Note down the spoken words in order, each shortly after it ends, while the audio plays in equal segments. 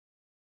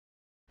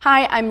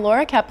Hi, I'm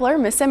Laura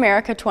Kaeppeler, Miss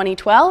America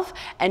 2012,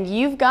 and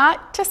you've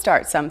got to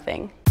start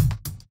something.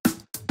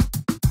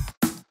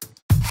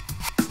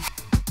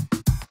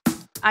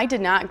 I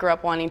did not grow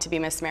up wanting to be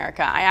Miss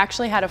America. I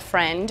actually had a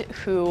friend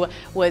who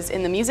was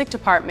in the music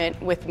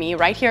department with me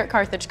right here at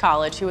Carthage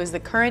College, who is the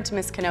current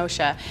Miss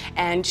Kenosha,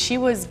 and she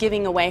was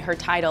giving away her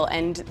title,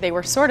 and they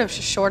were sort of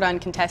short on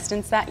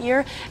contestants that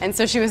year, and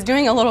so she was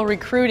doing a little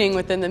recruiting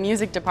within the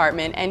music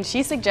department, and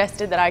she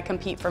suggested that I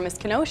compete for Miss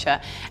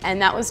Kenosha,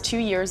 and that was 2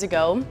 years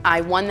ago.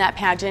 I won that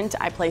pageant.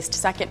 I placed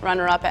second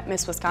runner-up at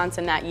Miss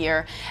Wisconsin that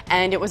year,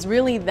 and it was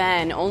really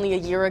then, only a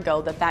year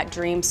ago, that that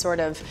dream sort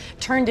of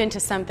turned into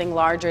something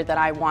larger that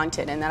I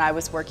wanted and that I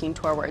was working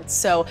towards.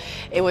 So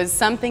it was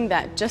something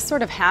that just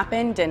sort of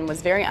happened and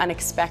was very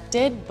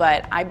unexpected,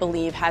 but I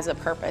believe has a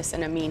purpose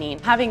and a meaning.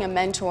 Having a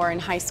mentor in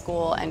high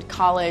school and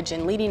college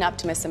and leading up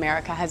to Miss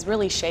America has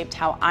really shaped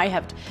how I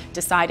have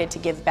decided to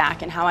give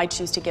back and how I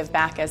choose to give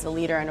back as a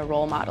leader and a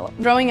role model.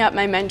 Growing up,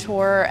 my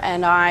mentor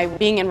and I,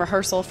 being in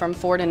rehearsal from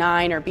 4 to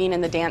 9 or being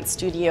in the dance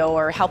studio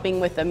or helping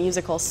with a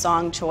musical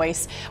song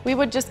choice, we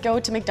would just go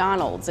to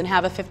McDonald's and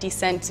have a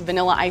 50-cent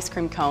vanilla ice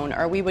cream cone,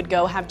 or we would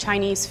go have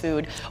Chinese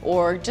food,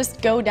 or just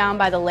go down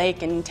by the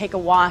lake and take a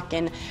walk.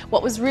 And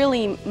what was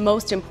really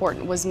most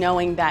important was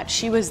knowing that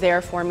she was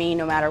there for me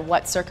no matter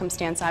what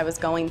circumstance I was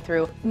going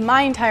through.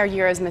 My entire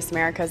year as Miss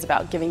America is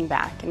about giving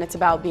back, and it's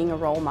about being a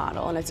role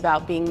model, and it's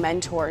about being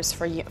mentors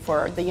for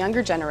the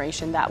younger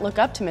generation that look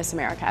up to Miss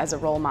America as a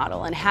role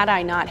model. And had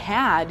I not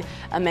had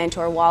a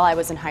mentor while I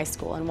was in high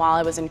school and while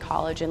I was in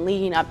college and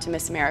leading up to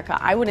Miss America,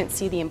 I wouldn't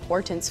see the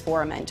importance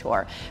for a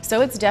mentor.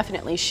 So it's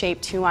definitely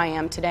shaped who I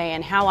am today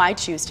and how I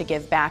choose to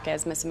give back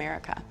as Miss America.